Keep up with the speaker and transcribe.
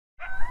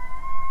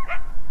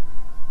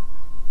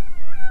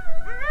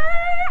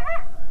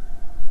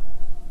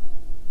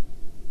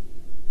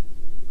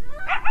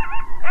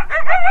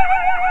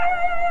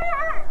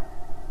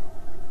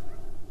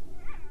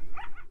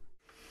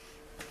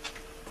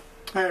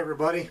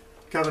everybody,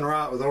 Kevin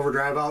Rott with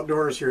Overdrive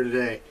Outdoors here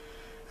today.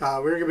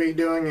 We're going to be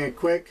doing a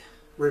quick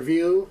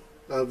review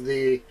of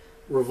the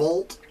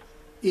Revolt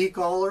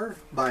e-collar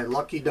by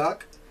Lucky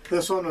Duck.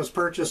 This one was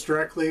purchased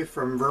directly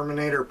from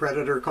Verminator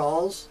Predator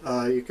Calls.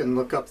 You can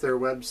look up their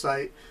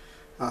website,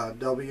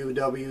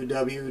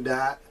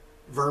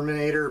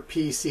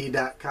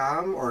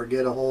 www.verminatorpc.com, or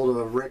get a hold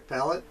of Rick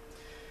Pellet.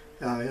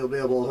 He'll be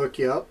able to hook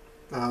you up.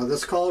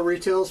 This call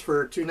retails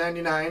for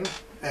 $2.99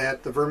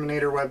 at the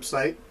Verminator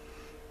website.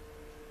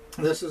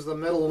 This is the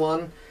middle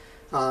one.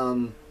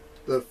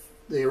 The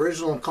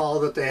original call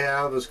that they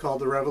have is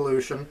called the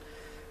Revolution,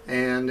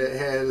 and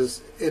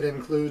it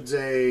includes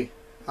a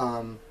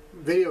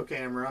video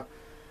camera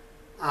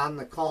on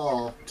the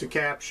call to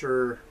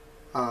capture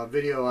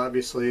video,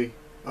 obviously,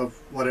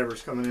 of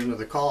whatever's coming into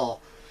the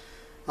call.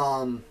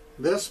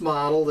 This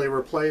model, they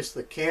replaced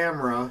the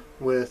camera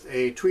with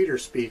a tweeter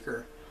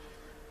speaker.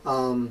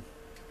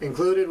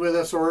 Included with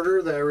this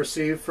order that I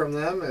received from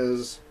them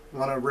is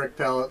one of Rick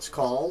Pellet's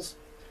calls.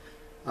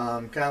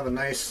 Kind of a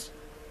nice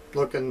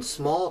looking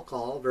small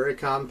call, very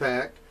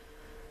compact.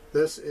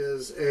 This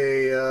is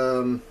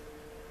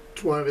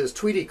one of his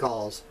Tweety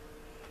calls.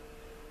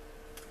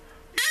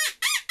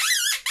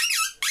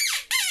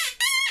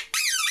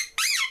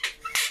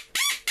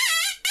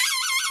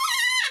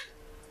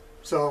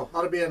 So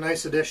ought to be a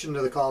nice addition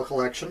to the call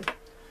collection.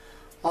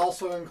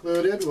 Also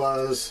included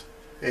was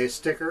a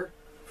sticker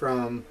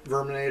from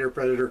Verminator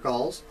Predator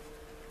Calls,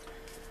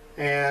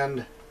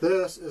 and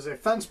this is a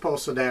fence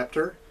post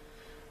adapter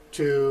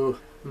to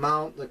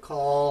mount the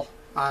call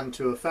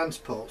onto a fence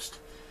post.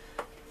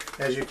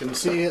 As you can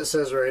see, it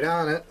says right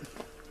on it,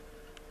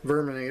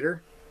 Verminator.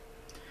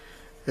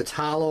 It's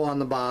hollow on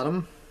the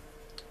bottom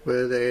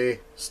with a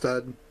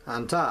stud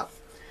on top,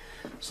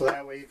 so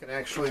that way you can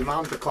actually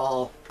mount the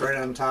call right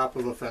on top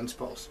of a fence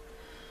post.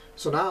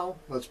 So now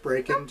let's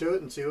break into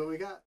it and see what we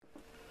got.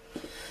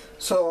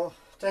 So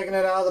taking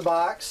it out of the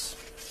box,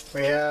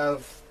 we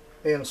have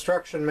the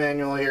instruction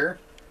manual here.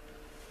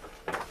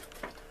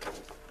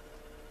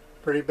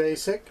 Pretty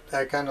basic.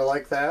 I kind of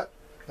like that.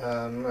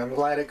 I'm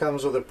glad it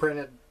comes with a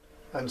printed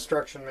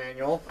instruction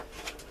manual.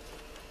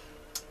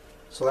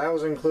 So that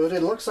was included.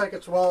 It looks like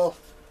it's well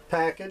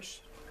packaged.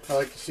 I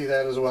like to see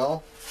that as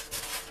well.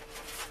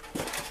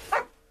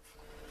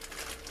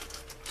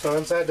 So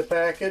inside the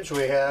package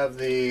we have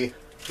the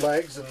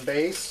legs and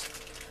base.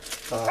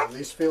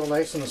 These feel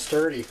nice and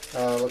sturdy.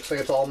 Looks like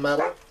it's all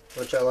metal,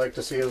 which I like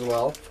to see as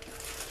well.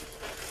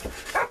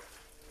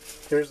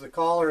 Here's the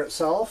collar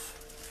itself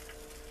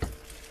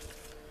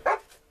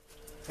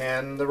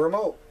and the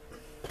remote.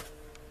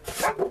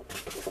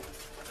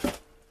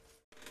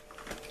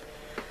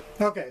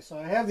 Okay, so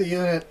I have the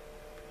unit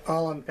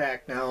all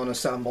unpacked now and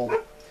assembled.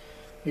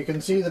 You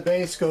can see the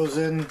base goes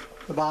in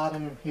the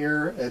bottom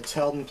here. It's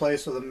held in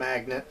place with a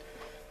magnet.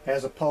 It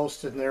has a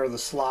post in there with a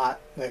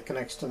slot that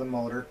connects to the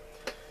motor.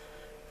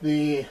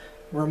 The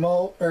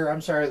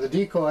the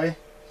decoy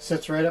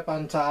sits right up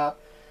on top,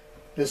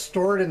 is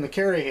stored in the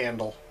carry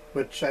handle,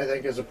 which I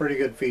think is a pretty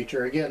good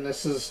feature. Again,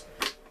 this is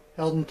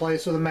held in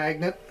place with a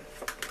magnet.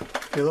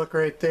 If you look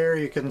right there,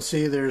 you can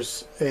see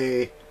there's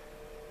a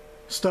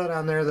stud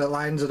on there that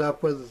lines it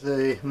up with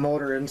the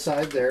motor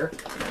inside there.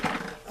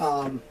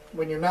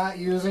 When you're not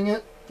using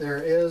it,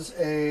 there is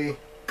a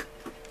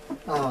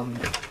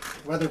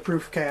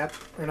weatherproof cap,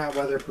 or not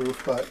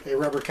weatherproof, but a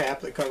rubber cap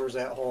that covers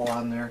that hole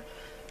on there.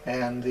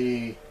 And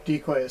the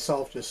decoy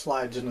itself just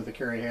slides into the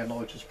carry handle,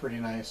 which is pretty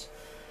nice.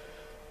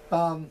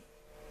 The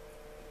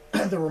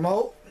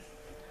remote,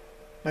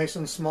 nice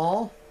and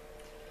small,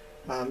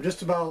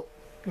 just about,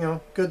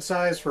 good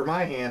size for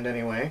my hand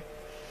anyway.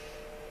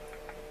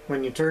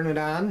 When you turn it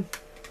on,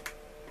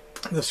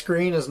 the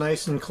screen is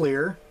nice and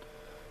clear.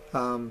 It's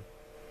a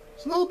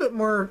little bit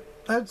more,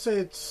 I'd say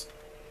it's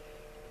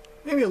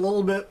maybe a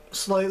little bit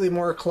slightly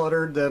more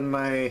cluttered than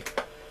my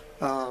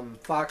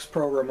Fox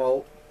Pro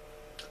remote.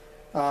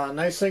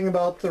 Nice thing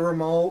about the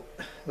remote,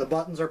 the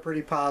buttons are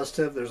pretty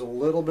positive. There's a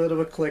little bit of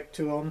a click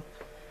to them.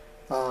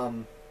 I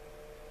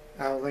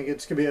don't think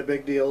it's going to be a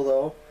big deal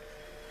though.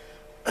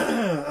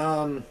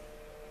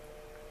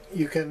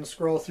 You can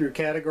scroll through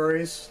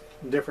categories,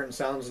 different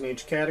sounds in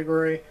each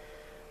category.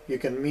 You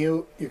can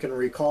mute, you can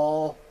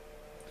recall,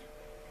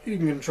 you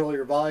can control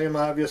your volume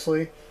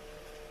obviously.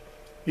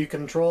 You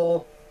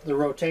control the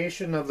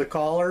rotation of the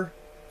collar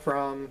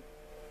from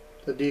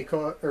the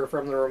decoy, or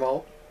from the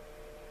remote.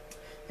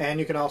 And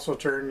you can also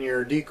turn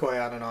your decoy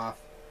on and off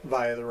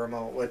via the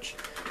remote, which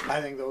I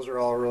think those are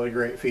all really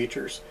great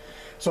features.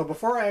 So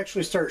before I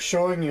actually start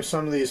showing you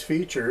some of these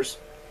features,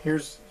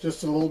 here's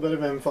just a little bit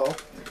of info.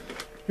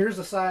 Here's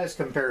the size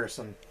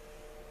comparison.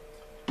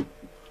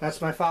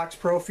 That's my Fox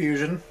Pro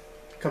Fusion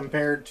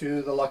compared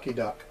to the Lucky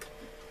Duck.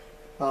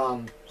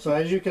 So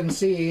as you can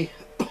see,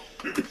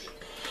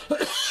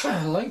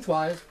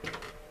 lengthwise,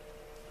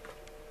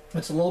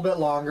 it's a little bit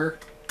longer.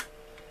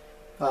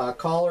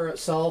 Collar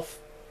itself,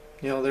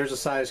 there's a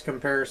size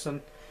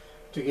comparison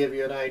to give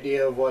you an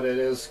idea of what it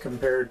is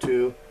compared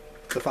to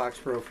the Fox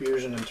Pro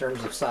Fusion in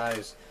terms of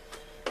size.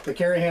 The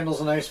carry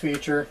handle's a nice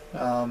feature.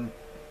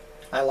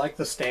 I like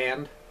the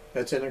stand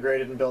that's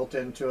integrated and built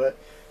into it,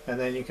 and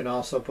then you can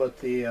also put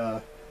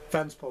the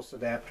fence post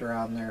adapter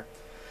on there.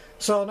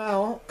 So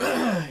now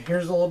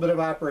here's a little bit of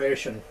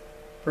operation.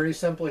 Pretty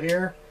simple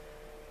here.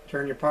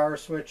 Turn your power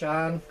switch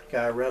on,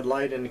 got a red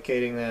light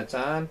indicating that it's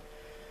on.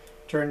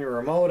 Turn your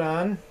remote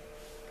on,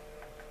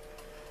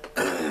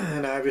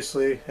 and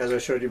obviously, as I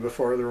showed you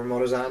before, the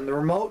remote is on. The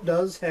remote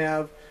does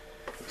have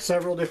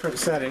several different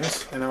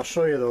settings, and I'll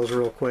show you those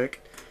real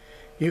quick.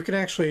 You can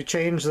actually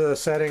change the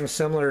settings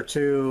similar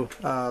to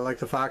like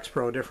the Fox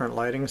Pro, different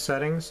lighting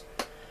settings.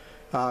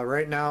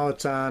 Right now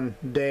it's on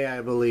day,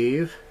 I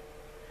believe,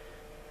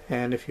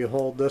 and if you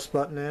hold this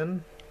button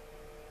in,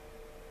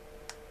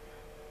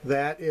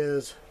 that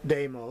is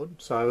day mode,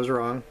 so I was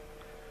wrong.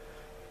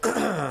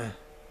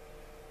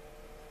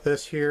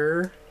 This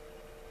here,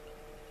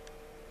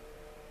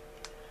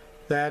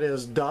 that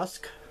is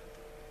dusk,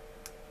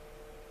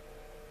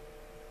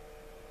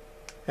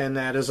 and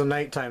that is a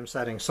nighttime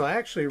setting. So I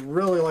actually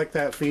really like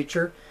that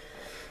feature.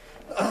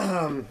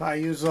 I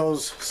use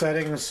those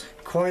settings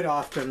quite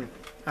often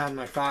on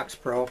my Fox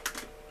Pro.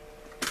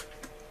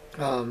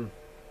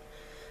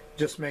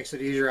 Just makes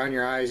it easier on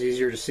your eyes,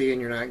 easier to see,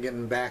 and you're not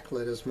getting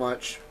backlit as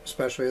much,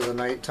 especially the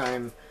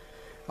nighttime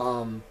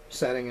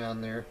setting on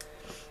there.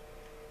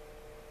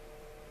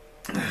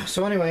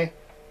 So anyway,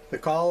 the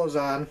call is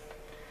on.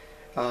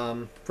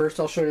 First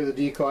I'll show you the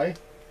decoy.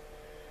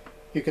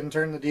 You can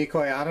turn the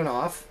decoy on and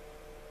off,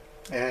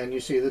 and you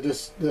see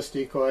this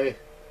decoy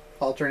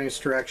alternating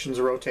directions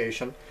of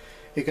rotation.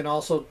 You can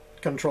also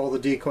control the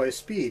decoy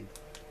speed.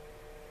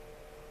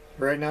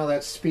 Right now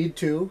that's speed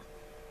 2.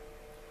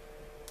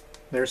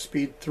 There's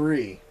speed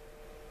 3.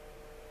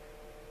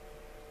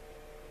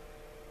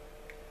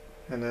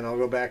 And then I'll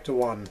go back to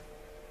 1.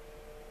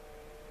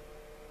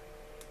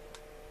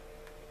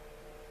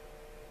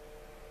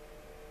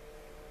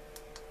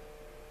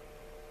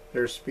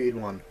 There's speed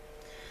 1.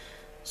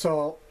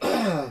 So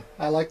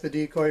I like the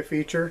decoy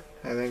feature.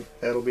 I think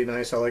that'll be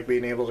nice. I like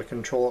being able to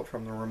control it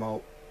from the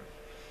remote.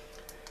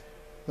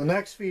 The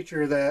next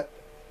feature that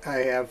I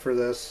have for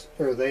this,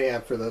 or they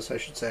have for this I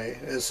should say,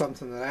 is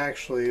something that I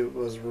actually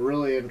was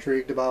really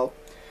intrigued about.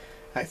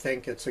 I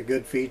think it's a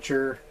good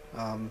feature,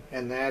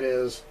 and that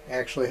is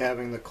actually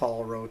having the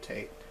call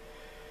rotate.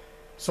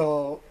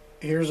 So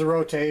here's the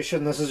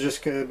rotation. This is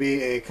just going to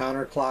be a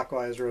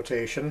counterclockwise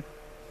rotation.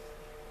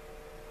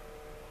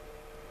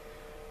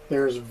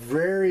 There's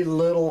very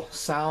little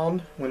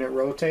sound when it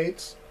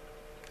rotates.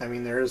 I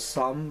mean, there is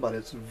some, but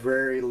it's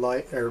very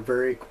light or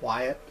very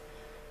quiet.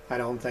 I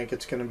don't think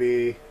it's going to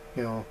be,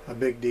 you know, a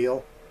big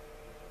deal.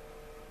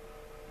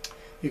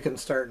 You can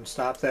start and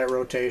stop that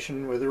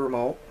rotation with the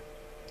remote.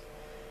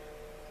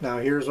 Now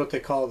here's what they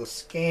call the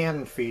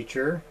scan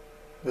feature.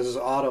 This is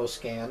auto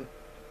scan,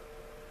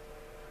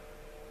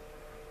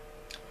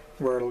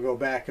 where it'll go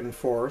back and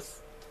forth.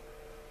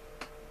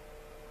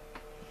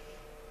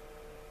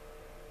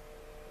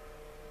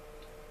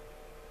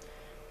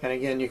 And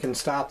again, you can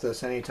stop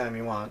this anytime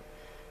you want.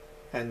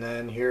 And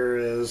then here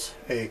is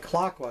a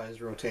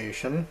clockwise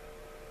rotation.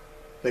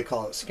 They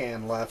call it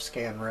scan left,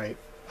 scan right.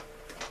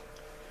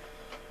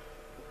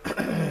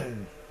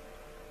 And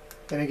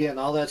again,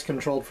 all that's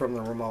controlled from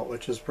the remote,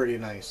 which is pretty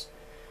nice.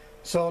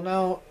 So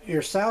now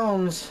your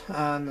sounds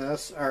on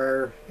this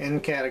are in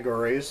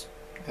categories.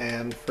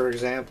 And for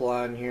example,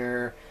 on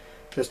here,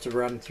 just to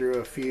run through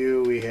a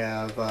few, we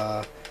have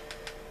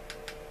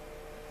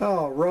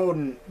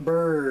rodent,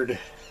 bird.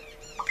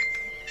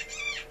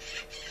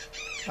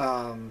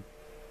 Let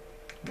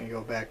me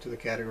go back to the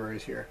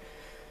categories here.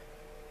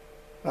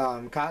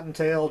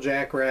 Cottontail,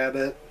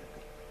 jackrabbit,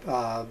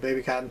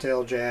 baby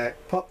cottontail jack,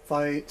 pup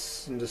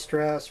fights and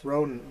distress,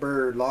 rodent,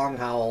 bird, long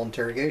howl,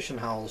 interrogation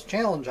howls,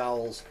 challenge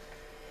howls,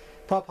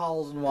 pup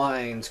howls and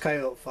whines,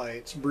 coyote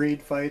fights,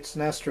 breed fights,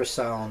 nestra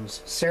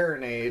sounds,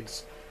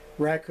 serenades,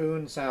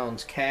 raccoon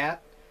sounds,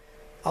 cat,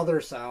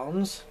 other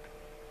sounds,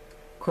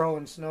 crow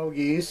and snow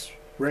geese,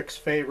 Rick's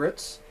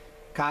favorites,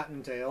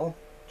 cottontail,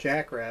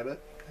 jackrabbit,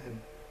 and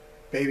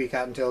baby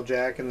cottontail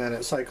jack, and then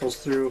it cycles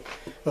through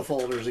the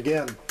folders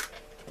again.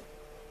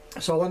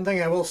 So one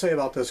thing I will say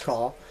about this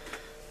call,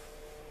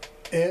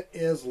 it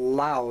is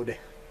loud.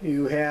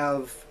 You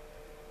have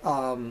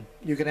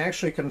you can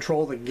actually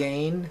control the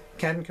gain,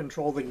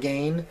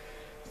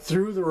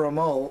 through the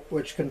remote,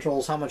 which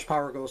controls how much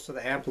power goes to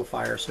the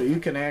amplifier. So you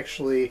can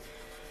actually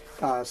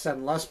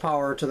send less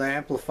power to the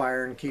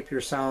amplifier and keep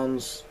your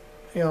sounds,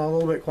 you know, a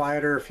little bit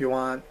quieter if you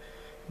want.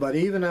 But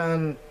even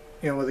on,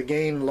 you know, with the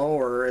gain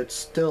lower, it's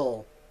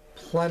still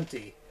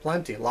plenty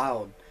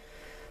loud.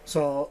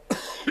 So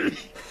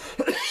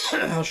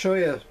I'll show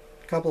you a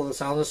couple of the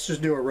sounds. Let's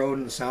just do a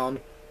rodent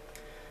sound.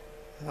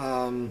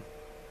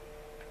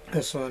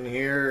 This one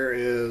here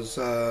is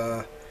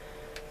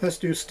let's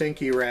do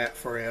stinky rat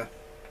for you.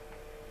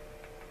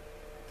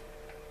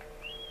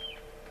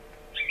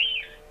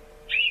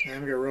 I'm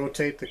going to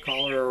rotate the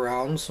collar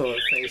around so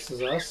it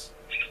faces us.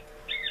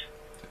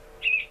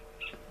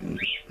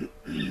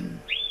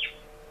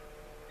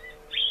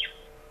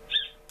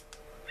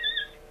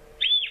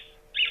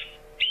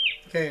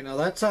 Okay, Okay, now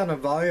that's on a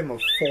volume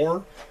of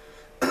 4.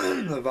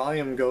 The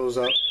volume goes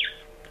up,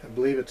 I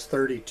believe it's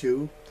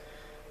 32.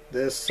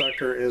 This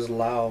sucker is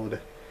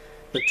loud.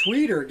 The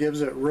tweeter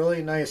gives it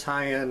really nice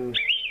high-end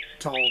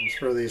tones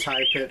for these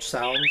high-pitched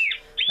sounds.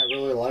 I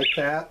really like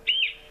that.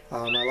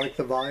 I like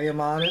the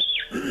volume on it.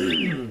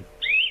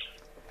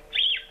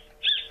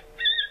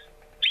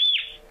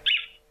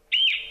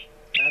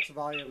 That's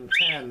volume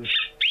 10.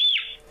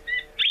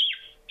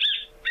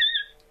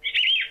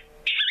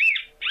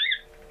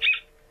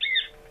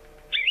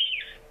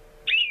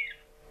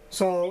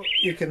 So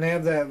you can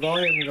have that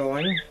volume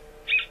going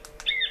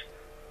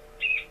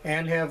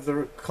and have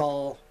the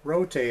call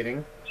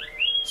rotating,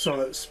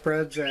 so it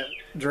spreads that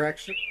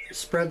direction,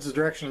 spreads the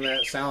direction of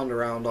that sound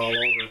around all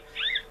over.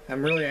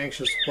 I'm really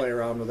anxious to play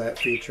around with that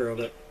feature of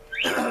it.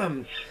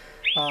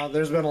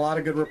 There's been a lot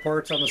of good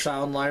reports on the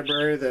sound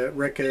library that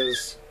Rick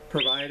has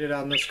provided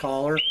on this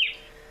caller,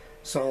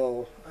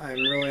 so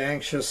I'm really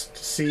anxious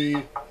to see,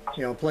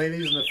 you know, play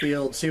these in the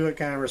field, see what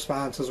kind of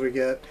responses we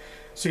get,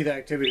 see the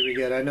activity we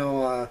get. I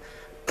know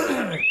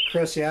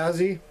Chris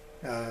Yazzie,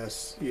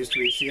 used to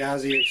be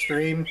Yazzie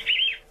Extreme,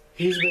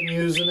 he's been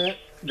using it,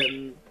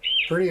 been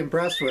pretty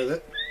impressed with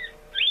it.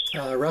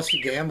 Rusty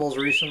Gamble's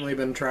recently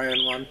been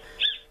trying one.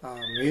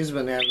 He's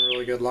been having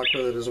really good luck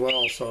with it as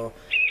well, so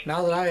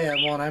now that I have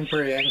one, I'm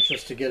pretty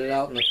anxious to get it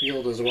out in the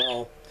field as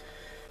well.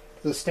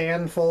 The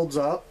stand folds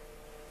up.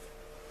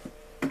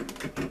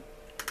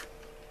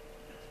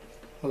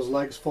 Those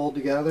legs fold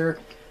together.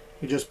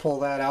 You just pull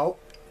that out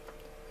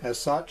as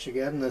such.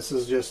 Again, this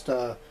is just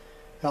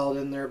held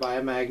in there by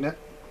a magnet.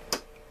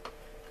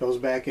 Goes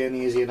back in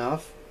easy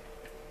enough.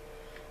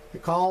 The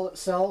call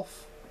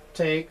itself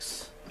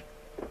takes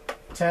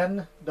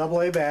 10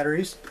 AA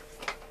batteries.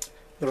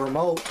 The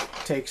remote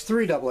takes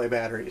 3 AA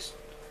batteries.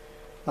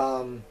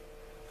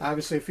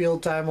 Obviously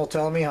field time will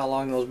tell me how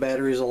long those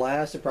batteries will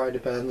last. It probably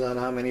depends on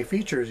how many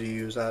features you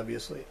use,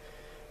 obviously.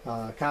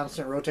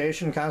 Constant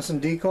rotation,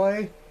 constant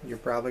decoy, you're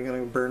probably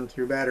going to burn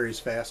through batteries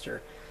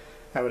faster.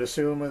 I would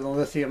assume with a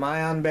lithium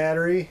ion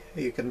battery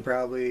you can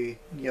probably,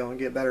 you know,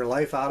 get better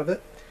life out of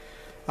it.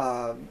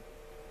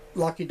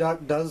 Lucky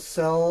Duck does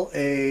sell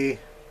a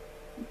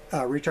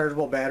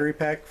rechargeable battery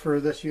pack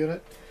for this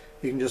unit.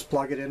 You can just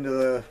plug it into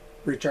the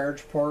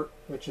recharge port,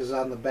 which is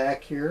on the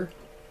back here.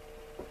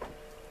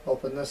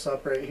 Open this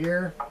up right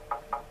here,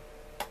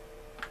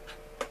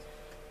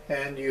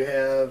 and you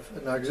have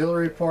an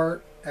auxiliary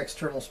port,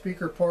 external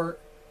speaker port,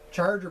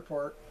 charger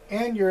port,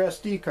 and your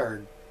SD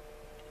card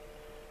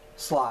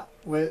slot.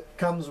 It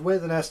comes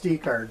with an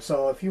SD card,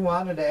 so if you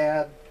wanted to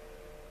add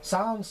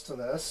sounds to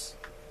this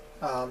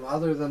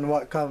other than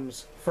what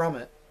comes from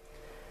it,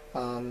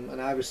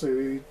 and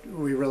obviously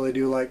we really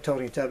do like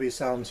Tony Tebby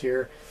sounds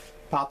here,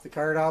 pop the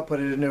card out, put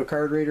it into a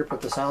card reader,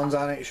 put the sounds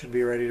on it, you should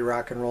be ready to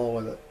rock and roll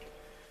with it.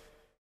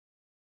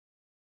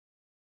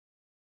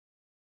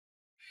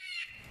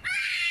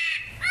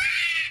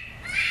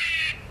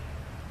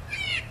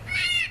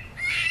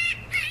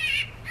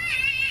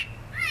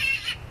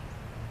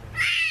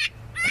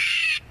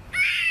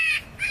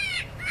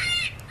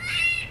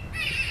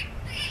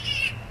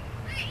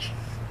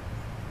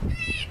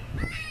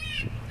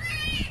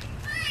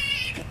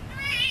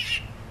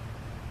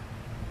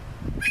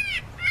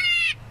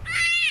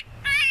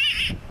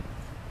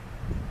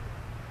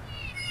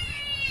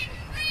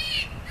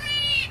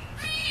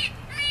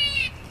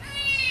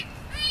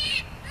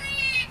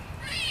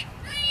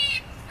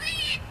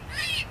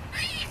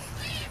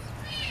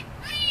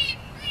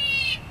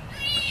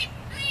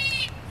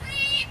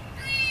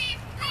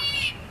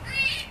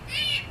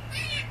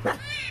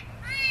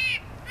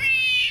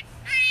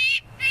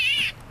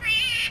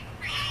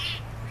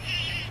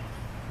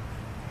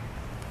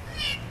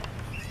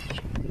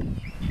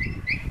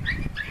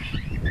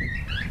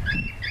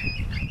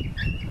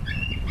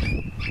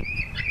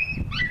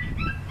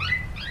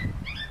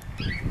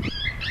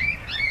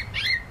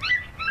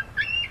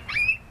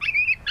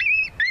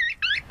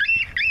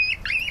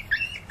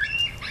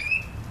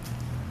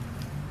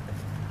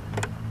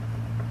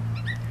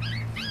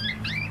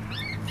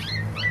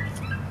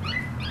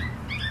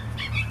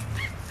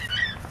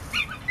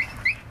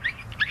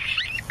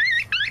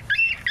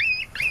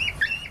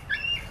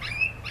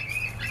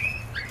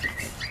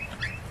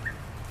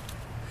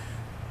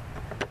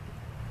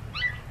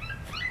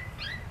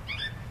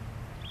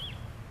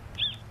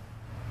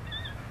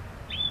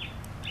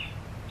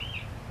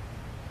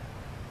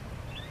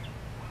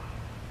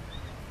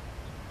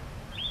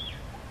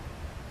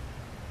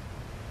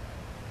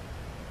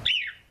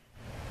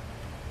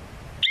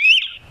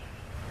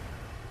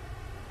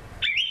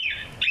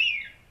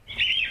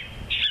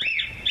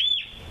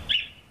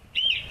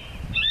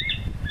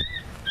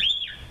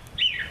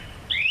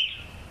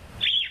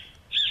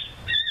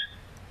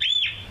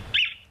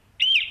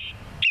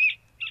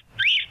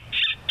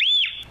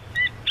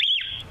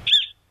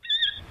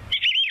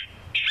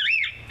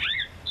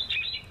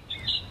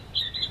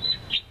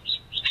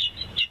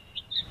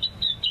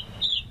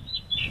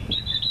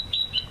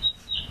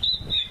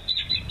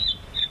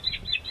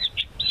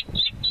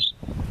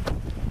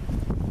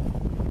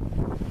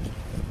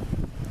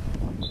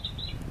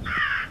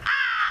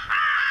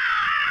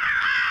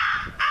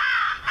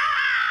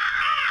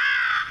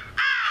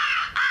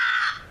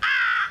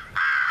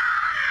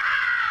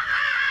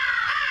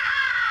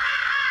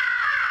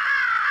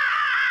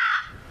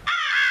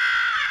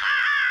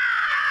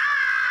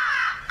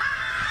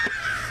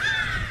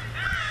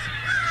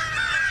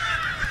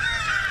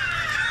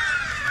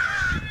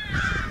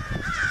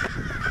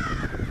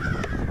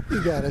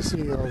 You gotta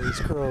see all these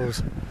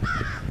crows.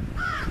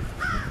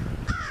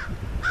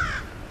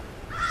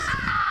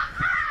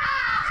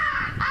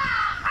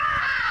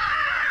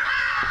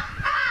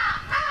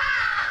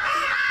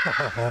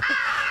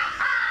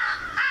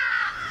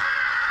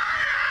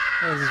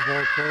 This is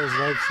more crows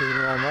than I've seen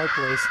around my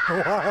place in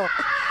a while.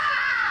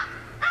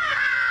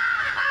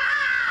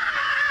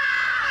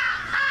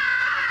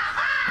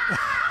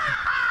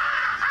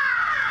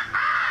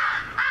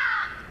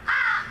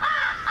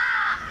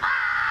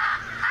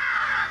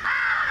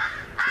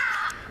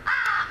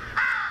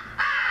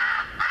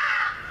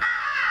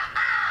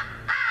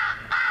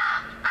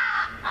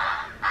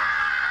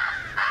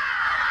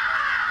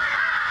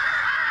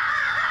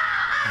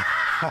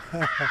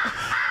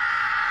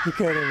 You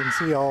can't even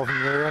see all of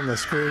them there on the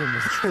screen,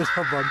 but there's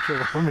a bunch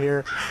of them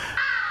here.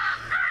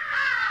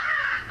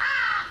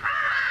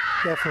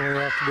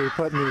 Definitely have to be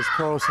putting these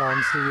crow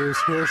sounds to use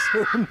here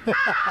soon.